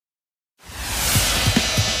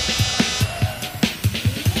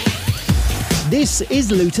This is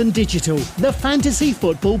Luton Digital, the fantasy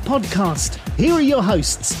football podcast. Here are your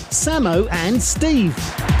hosts, Samo and Steve.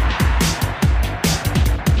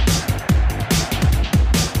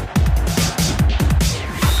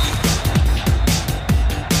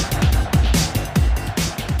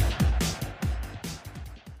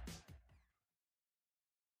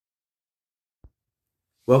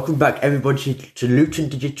 Welcome back everybody to Luton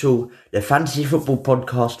Digital, the fantasy football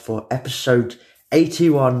podcast for episode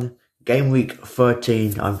 81, game week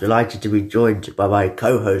 13. I'm delighted to be joined by my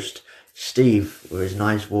co-host Steve with his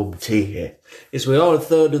nice warm tea here. Yes, we are a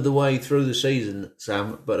third of the way through the season,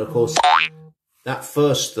 Sam, but of course that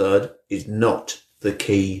first third is not the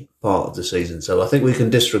key part of the season. So I think we can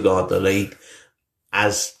disregard the league.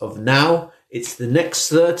 As of now, it's the next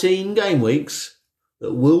 13 game weeks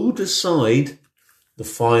that will decide the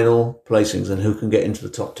final placings and who can get into the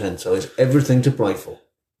top 10. So it's everything to play for.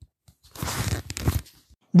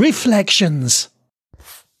 Reflections.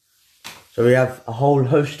 So we have a whole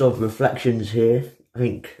host of reflections here. I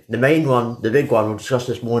think the big one, we'll discuss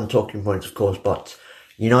this more in talking points, of course, but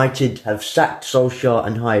United have sacked Solskjaer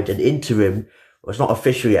and hired an interim. Well, it's not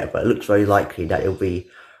official yet, but it looks very likely that it'll be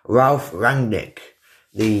Ralf Rangnick,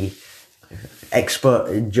 the expert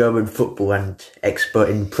in German football and expert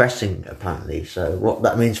in pressing, apparently. So what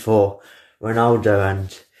that means for Ronaldo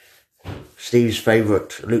and Steve's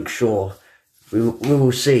favourite, Luke Shaw, we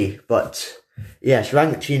will see. But yes,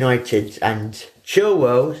 Rangnick United and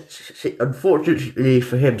Chilwell, unfortunately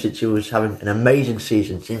for him, since he was having an amazing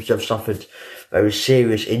season, seems to have suffered a very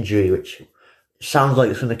serious injury, which sounds like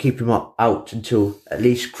it's going to keep him out until at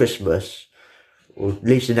least Christmas, or at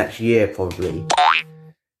least the next year probably.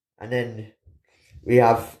 And then we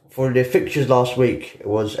have, for the fixtures last week, it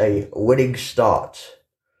was a winning start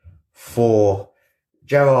for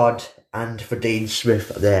Gerrard and for Dean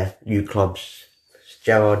Smith at their new clubs.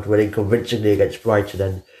 Gerrard winning convincingly against Brighton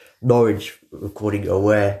and Norwich recording a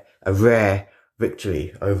rare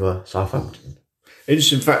victory over Southampton.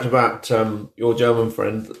 Interesting fact about your German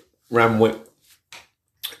friend, Rangnick,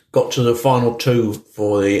 got to the final two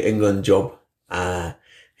for the England job.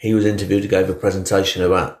 He was interviewed, gave a presentation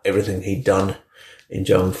about everything he'd done in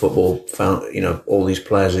German football, found, all these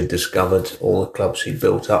players he'd discovered, all the clubs he'd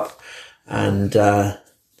built up. And the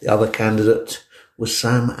other candidate was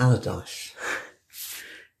Sam Allardyce.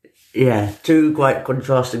 Yeah, two quite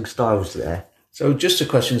contrasting styles there. So just a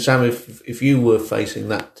question, Sam, if you were facing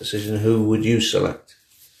that decision, who would you select?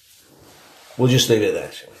 We'll just leave it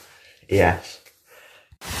there, shall we? Yes.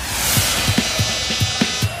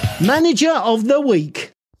 Manager of the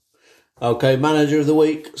week. Okay, manager of the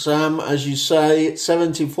week, Sam, as you say,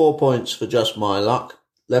 74 points for just my luck.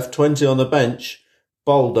 Left 20 on the bench.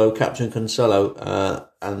 Baldo, Captain Cancelo,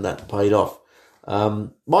 and that paid off.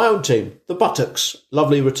 My own team, the Buttocks,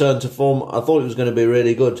 lovely return to form. I thought it was going to be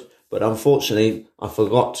really good, but unfortunately I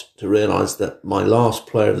forgot to realise that my last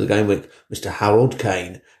player of the game week, Mr. Harold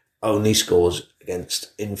Kane, only scores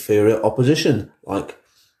against inferior opposition like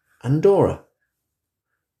Andorra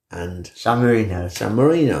and San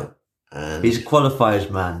Marino. And he's a qualifiers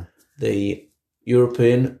man. The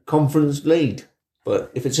European Conference League.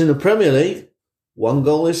 But if it's in the Premier League, 1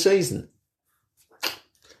 goal this season.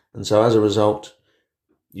 And so as a result,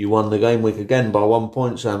 you won the game week again by 1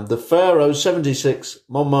 point, Sam. The Pharaohs 76,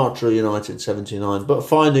 Montmartre United 79. But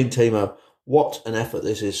finding Timo, what an effort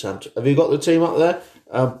this is, Sam. Have you got the team up there?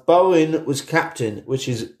 Bowen was captain, which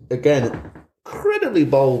is, again, incredibly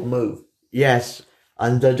bold move. Yes.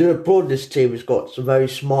 And I do applaud this team. It's got some very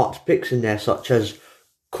smart picks in there, such as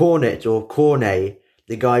Cornet,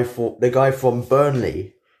 the guy from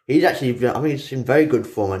Burnley. He's actually, he's in very good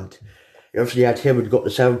form, and he obviously had him and got the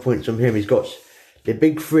 7 points from him. He's got the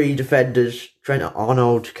big three defenders, Trent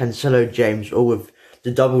Arnold, Cancelo, James, all with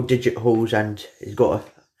the double-digit hauls, and he's got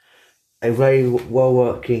a very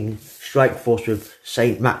well-working strike force with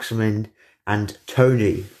Saint Maximin and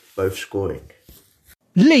Tony both scoring.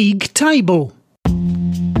 League table.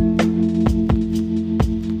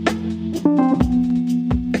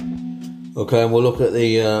 Okay, and we'll look at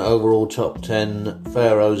the overall top 10.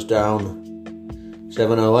 Pharaohs down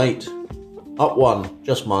 708. Up 1,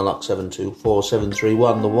 just my luck, 724,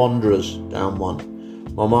 731. The Wanderers down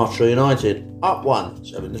 1. Montmartre United up 1,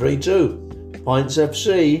 732. Pints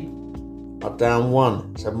FC are down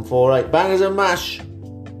 1, 748. Bangers and Mash.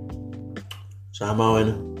 Sam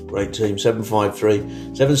Owen, great team, 753.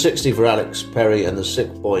 760 for Alex Perry and the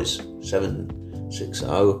Sick Boys, 760.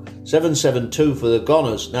 772 for the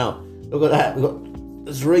Goners. Now, look at that. We've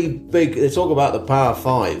got three big. They talk about the Power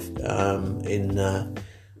 5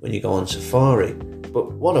 when you go on Safari.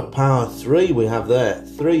 But what a Power 3 we have there.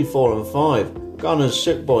 3, 4 and 5. gunners,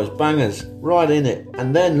 sick boys, bangers, right in it.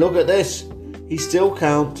 And then look at this. He still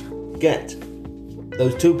can't get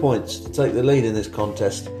those 2 points to take the lead in this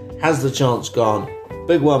contest. Has the chance gone?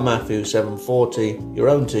 Big one, Matthew, 740. Your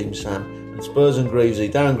own team, Sam. And Spurs and Greavesy.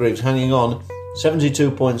 Darren Greaves hanging on.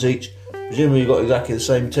 72 points each. Presumably you've got exactly the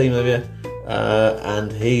same team, have you?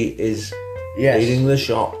 And he is leading the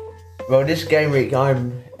shot. Well, this game week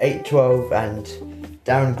I'm 8-12 and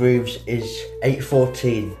Darren Greaves is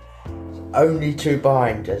 8-14. Only 2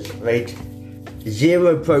 behind, has made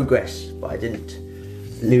 0 progress, but I didn't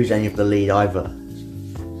lose any of the lead either.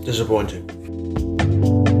 Disappointing.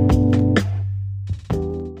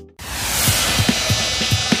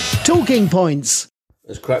 Talking points.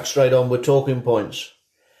 Let's crack straight on with talking points.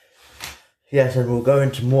 Yes, and we'll go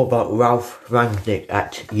into more about Ralph Rangnick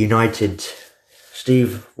at United.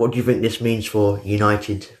 Steve, what do you think this means for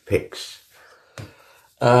United picks?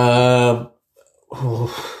 That's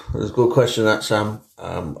a good question, that, Sam.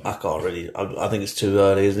 I can't really. I think it's too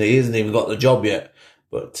early, isn't it? He hasn't even got the job yet.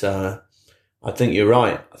 But I think you're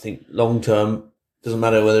right. I think long term, doesn't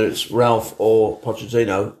matter whether it's Ralph or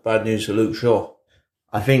Pochettino. Bad news for Luke Shaw.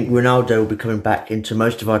 I think Ronaldo will be coming back into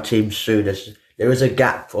most of our teams soon. There is a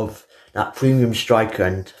gap of that premium striker,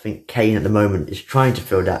 and I think Kane at the moment is trying to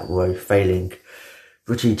fill that role, failing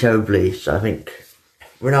pretty terribly. So I think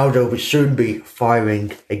Ronaldo will soon be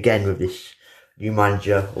firing again with this new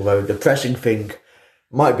manager, although the pressing thing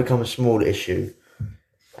might become a small issue.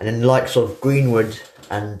 And then the likes of Greenwood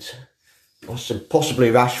and possibly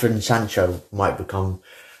Rashford and Sancho might become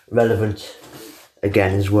relevant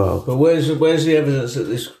again as well. But where's the evidence that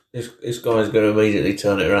this guy's going to immediately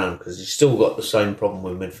turn it around? Because he's still got the same problem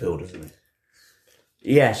with midfield, hasn't he?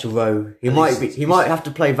 Yes, although he might have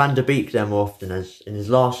to play Van der Beek there more often, as in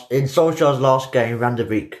Solskjaer's last game, Van der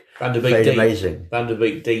Beek played deep. amazing. Van der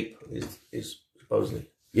Beek deep is supposedly.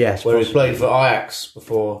 Yes, where possibly. he played for Ajax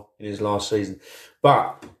before in his last season.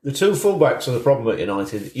 But the 2 fullbacks are the problem at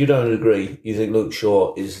United. You don't agree. You think Luke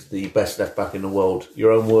Shaw is the best left back in the world.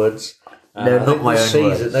 Your own words. They're not my own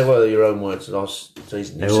words. They were your own words last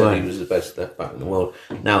season. You said he was the best left back in the world.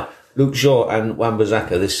 Now, Luke Shaw and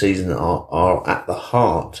Wan-Bissaka this season are at the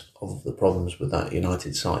heart of the problems with that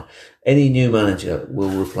United side. Any new manager will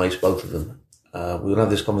replace both of them. We'll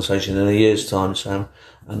have this conversation in a year's time, Sam,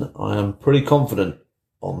 and I am pretty confident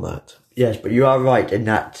on that. Yes, but you are right in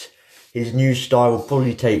that his new style will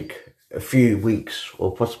probably take a few weeks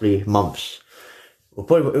or possibly months. It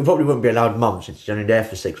probably won't be allowed months, it's only there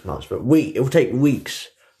for 6 months, but it will take weeks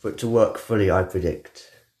for it to work fully, I predict.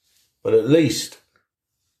 But at least,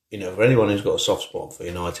 for anyone who's got a soft spot for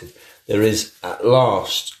United, there is at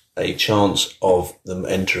last a chance of them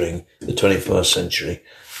entering the 21st century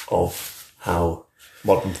of how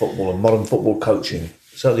modern football and modern football coaching,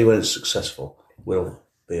 certainly when it's successful, will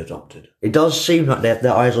be adopted. It does seem like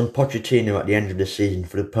their eyes on Pochettino at the end of the season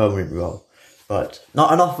for the permanent role. But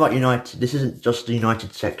not enough about United. This isn't just the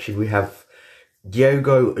United section. We have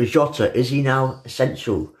Diogo Jota. Is he now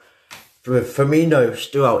essential? Firmino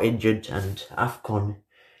still out injured and AFCON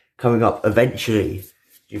coming up eventually.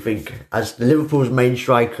 Do you think, as Liverpool's main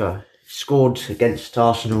striker, scored against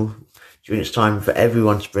Arsenal, do you think it's time for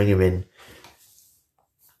everyone to bring him in?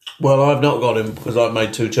 Well, I've not got him because I've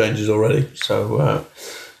made 2 changes already. So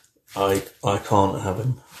I can't have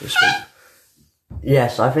him this week.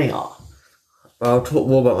 Yes, I think... Well, I'll talk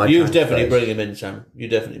more about my You definitely bring him in, Sam. You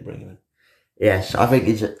definitely bring him in. Yes, I think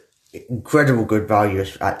it's an incredible good value,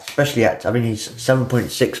 especially he's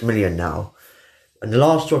 7.6 million now. And the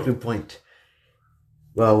last talking point,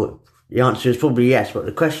 well, the answer is probably yes, but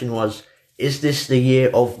the question was, is this the year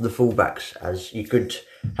of the fullbacks? As you could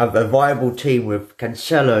have a viable team with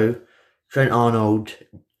Cancelo, Trent Arnold,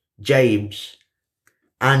 James,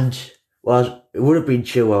 and, well, it would have been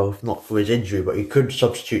Chilwell if not for his injury, but you could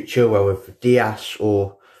substitute Chilwell with Diaz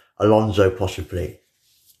or Alonso possibly.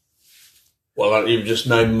 Well, you've just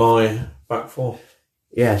named my back 4.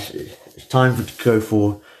 Yes, it's time to go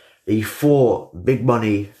for the 4 big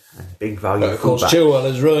money and big value. But of course, Chilwell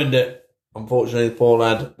has ruined it. Unfortunately, the poor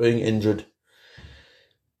lad being injured.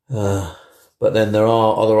 But then there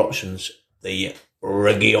are other options. The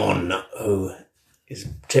Region, who is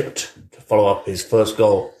tipped to follow up his first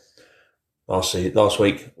goal last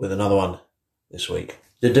week with another one this week.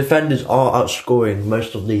 The defenders are outscoring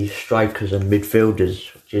most of the strikers and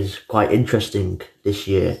midfielders, which is quite interesting this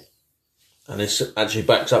year. And this actually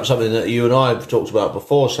backs up something that you and I have talked about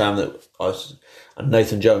before, Sam, and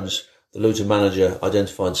Nathan Jones, the Luton manager,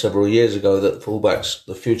 identified several years ago that fullbacks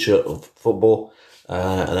the future of football,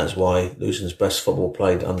 and that's why Luton's best football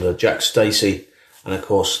played under Jack Stacey, and of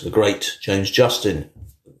course the great James Justin.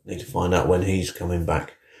 Need to find out when he's coming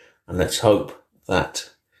back. And let's hope that,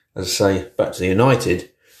 as I say, back to the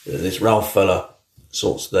United, this Ralph fella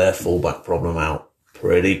sorts their fullback problem out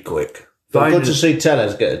pretty quick. But good to see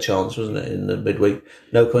Tellez get a chance, wasn't it, in the midweek?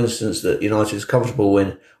 No coincidence that United's comfortable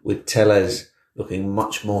win with Tellez looking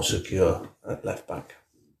much more secure at left back.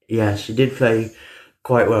 Yes, he did play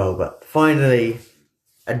quite well, but finally,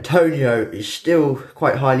 Antonio is still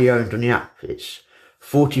quite highly owned on the app. It's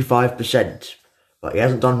 45%, but he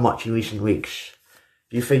hasn't done much in recent weeks.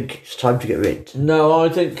 Do you think it's time to get rid? No, I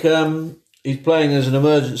think he's playing as an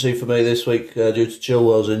emergency for me this week due to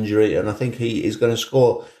Chilwell's injury, and I think he is going to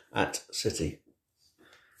score at City.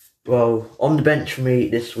 Well, on the bench for me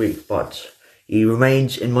this week, but he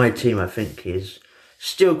remains in my team. I think he's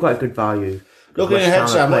still quite good value. Looking ahead,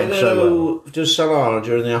 Sam, what well. does Salah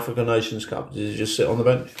during the African Nations Cup? Did he just sit on the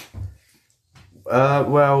bench?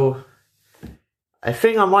 Well, I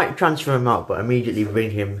think I might transfer him out, but immediately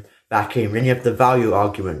bring him back in. Then you have the value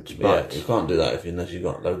argument. But yeah, you can't do that unless you've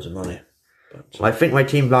got loads of money. But I think my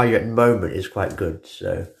team value at the moment is quite good.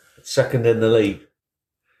 So second in the league.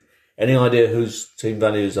 Any idea whose team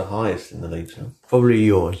value is the highest in the league, Sam? Probably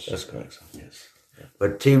yours. That's correct, Sam, yes.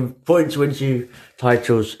 But team points wins you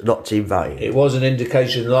titles, not team value. It was an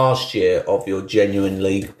indication last year of your genuine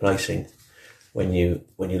league placing when you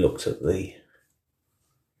looked at the...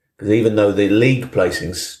 Because even though the league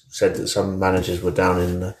placings said that some managers were down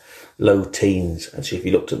in the low teens, actually if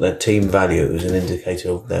you looked at their team value, it was an indicator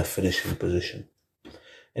of their finishing position.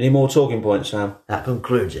 Any more talking points, Sam? That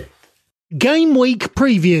concludes it. Game week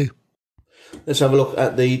preview. Let's have a look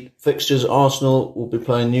at the fixtures. Arsenal will be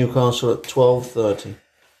playing Newcastle at 12:30.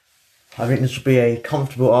 I think this will be a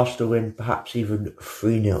comfortable Arsenal win, perhaps even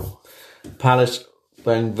 3-0. Palace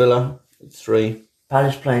playing Villa at 3.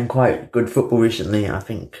 Palace playing quite good football recently. I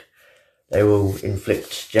think they will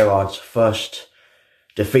inflict Gerrard's first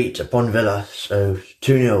defeat upon Villa, so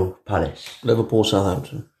 2-0 Palace. Liverpool,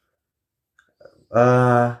 Southampton.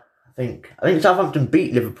 I think Southampton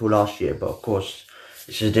beat Liverpool last year, but of course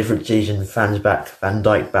this is a different season. Fans back, Van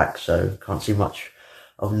Dijk back, so can't see much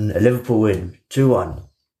of a Liverpool win. 2-1.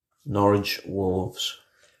 Norwich, Wolves.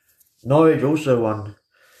 Norwich also won.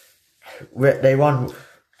 They won one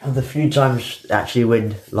of the few times they actually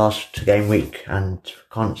win last game week, and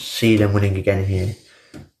can't see them winning again here.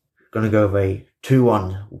 Going to go with a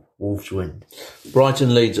 2-1 Wolves win.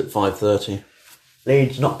 Brighton, Leeds at 5:30.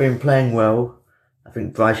 Leeds not been playing well. I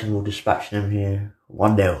think Brighton will dispatch them here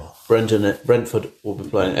 1-0. Brentford will be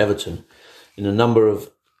playing Everton in a number of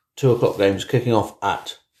 2 o'clock games kicking off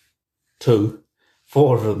at 2.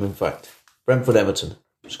 4 of them, in fact. Brentford, Everton,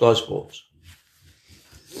 Sky Sports.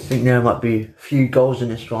 I think there might be a few goals in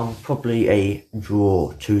this one. Probably a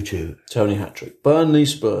draw, 2-2. Tony hat-trick. Burnley,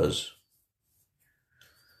 Spurs.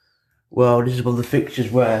 Well, this is one of the fixtures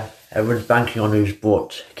where everyone's banking on who's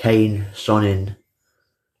brought Kane, Son in.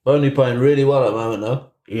 Burnley playing really well at the moment,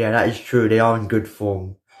 though. Yeah, that is true. They are in good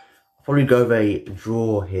form. I'll probably go with a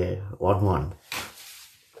draw here, 1-1.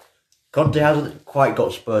 Conte hasn't quite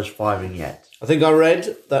got Spurs firing yet. I think I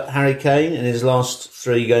read that Harry Kane in his last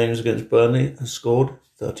 3 games against Burnley has scored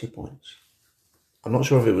 30 points. I'm not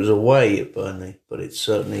sure if it was away at Burnley, but it's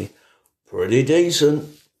certainly pretty decent.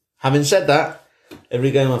 Having said that,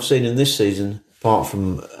 every game I've seen in this season, apart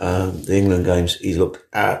from the England games, he's looked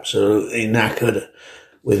absolutely knackered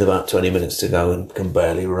with about 20 minutes to go and can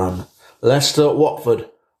barely run. Leicester, Watford.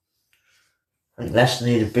 I think Leicester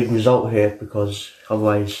need a big result here because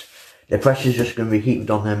otherwise the pressure's just going to be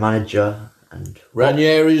heaped on their manager. And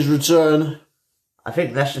Ranieri's return. I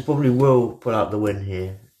think Leicester probably will pull out the win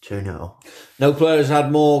here, 2-0. No players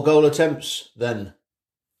had more goal attempts than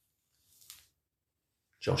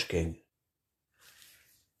Josh King.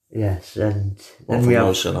 Yes, and then we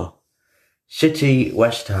have City,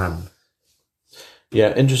 West Ham.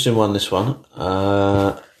 Yeah, interesting one, this one.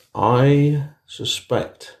 I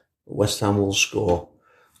suspect West Ham will score.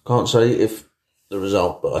 Can't say if the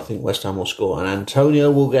result, but I think West Ham will score and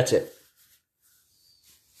Antonio will get it.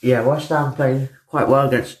 Yeah, West Ham played quite well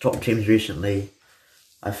against top teams recently.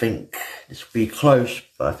 I think this will be close,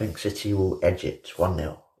 but I think City will edge it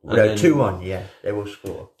 1-0. No, 2-1, yeah, they will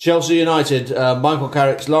score. Chelsea United, Michael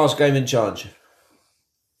Carrick's last game in charge.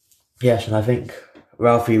 Yes, and I think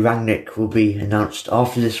Ralphie Rangnick will be announced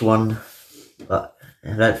after this one, but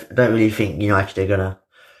I don't really think United are going to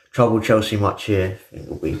trouble Chelsea much here. I think it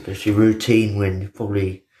will be just a routine win,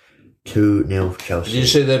 probably 2-0 for Chelsea. Did you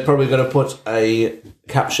see they're probably going to put a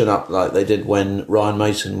caption up like they did when Ryan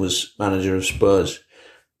Mason was manager of Spurs,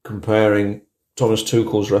 comparing Thomas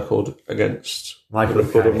Tuchel's record against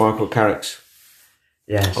Michael Carrick's.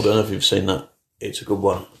 Yes. I don't know if you've seen that. It's a good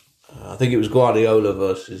one. I think it was Guardiola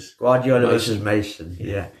versus Mason,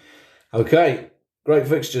 yeah. Okay, great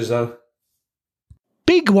fixtures though.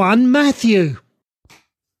 Big one, Matthew.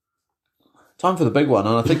 Time for the big one,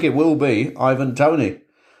 and I think it will be Ivan Toney.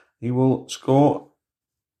 He will score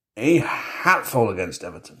a hatful against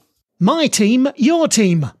Everton. My team, your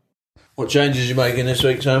team. What changes are you making this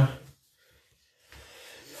week, Sam?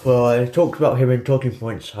 Well, I talked about him in talking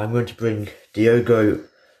points. I'm going to bring Diogo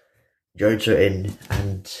Jota in,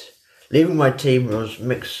 and leaving my team was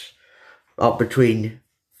mixed up between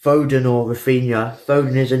Foden or Rafinha.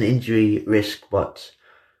 Foden is an injury risk, but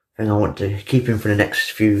I think I want to keep him for the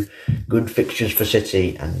next few good fixtures for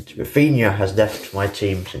City. And Rafinha has left my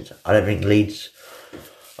team since I don't think Leeds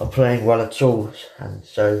are playing well at all, and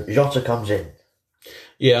so Jota comes in.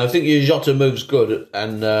 Yeah, I think your Jota move's good,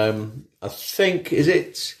 and I think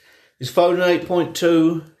is Foden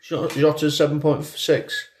 8.2, Jota's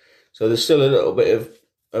 7.6. So there's still a little bit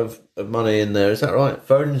of money in there. Is that right?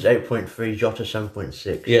 Foden's 8.3, Jota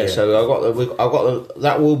 7.6. Yeah, so I got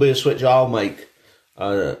that will be a switch I'll make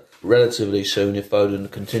relatively soon if Foden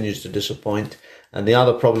continues to disappoint. And the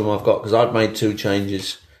other problem I've got, because I've made two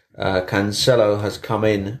changes, Cancelo has come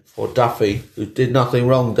in for Duffy, who did nothing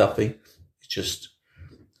wrong. Duffy, it's just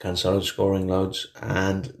Cancelo scoring loads,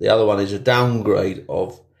 and the other one is a downgrade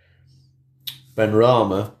of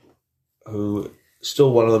Benrahma, who is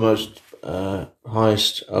still one of the most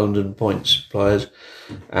highest owned in points players,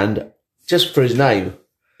 and just for his name,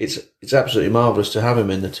 it's absolutely marvellous to have him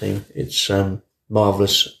in the team. It's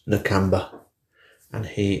Marvellous Nakamba, and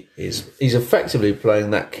he's effectively playing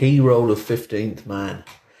that key role of 15th man,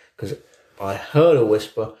 because I heard a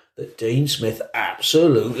whisper that Dean Smith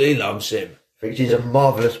absolutely loves him. I think he's a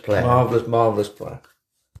marvellous player. Marvellous player.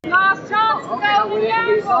 Last chance to go with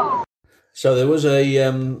Gamble. So there was a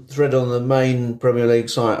thread on the main Premier League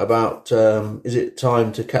site about is it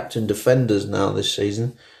time to captain defenders now this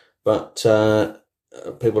season? But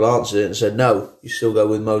people answered it and said, no, you still go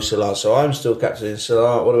with Mo Salah. So I'm still captaining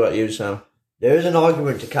Salah. What about you, Sam? There is an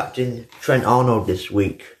argument to captain Trent Arnold this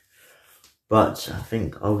week, but I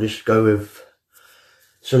think I'll just go with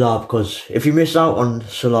Salah, because if you miss out on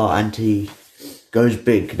Salah and he goes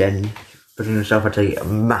big, then putting yourself at a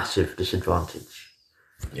massive disadvantage.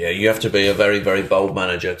 Yeah, you have to be a very, very bold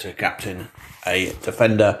manager to captain a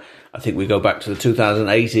defender. I think we go back to the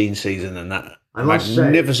 2018 season and that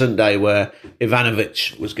magnificent day where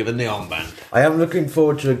Ivanovic was given the armband. I am looking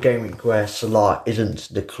forward to a game week where Salah isn't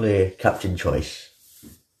the clear captain choice.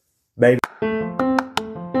 Maybe.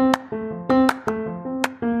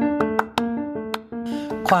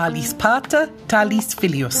 Qualis pater, talis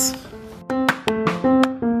filius.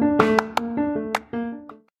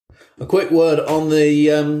 A quick word on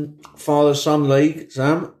the Father-Son League,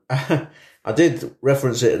 Sam. I did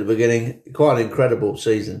reference it at the beginning. Quite an incredible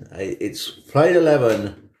season. It's played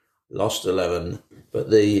 11, lost 11. But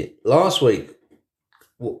the last week,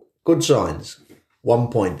 good signs. 1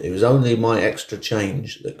 point. It was only my extra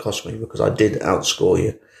change that cost me, because I did outscore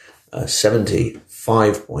you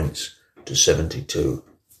 75 points to 72.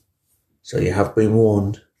 So you have been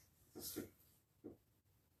warned.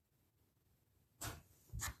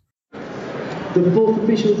 The fourth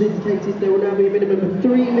official has indicated there will now be a minimum of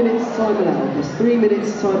 3 minutes time allowed. There's 3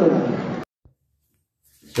 minutes time allowed.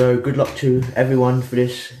 So good luck to everyone for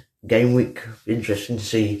this game week. Interesting to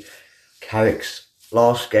see Carrick's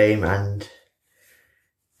last game, and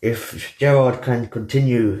if Gerrard can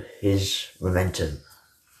continue his momentum.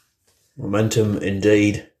 Momentum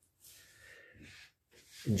indeed.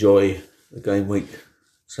 Enjoy the game week.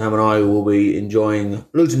 Sam and I will be enjoying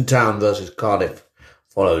Luton Town versus Cardiff,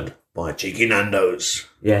 followed by Cheeky Nando's.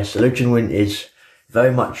 Yes, the Luton win is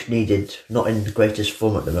very much needed, not in the greatest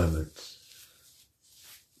form at the moment.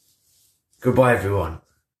 Goodbye, everyone.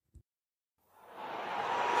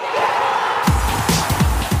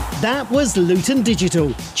 That was Luton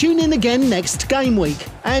Digital. Tune in again next game week.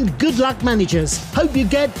 And good luck, managers. Hope you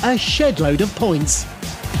get a shed load of points.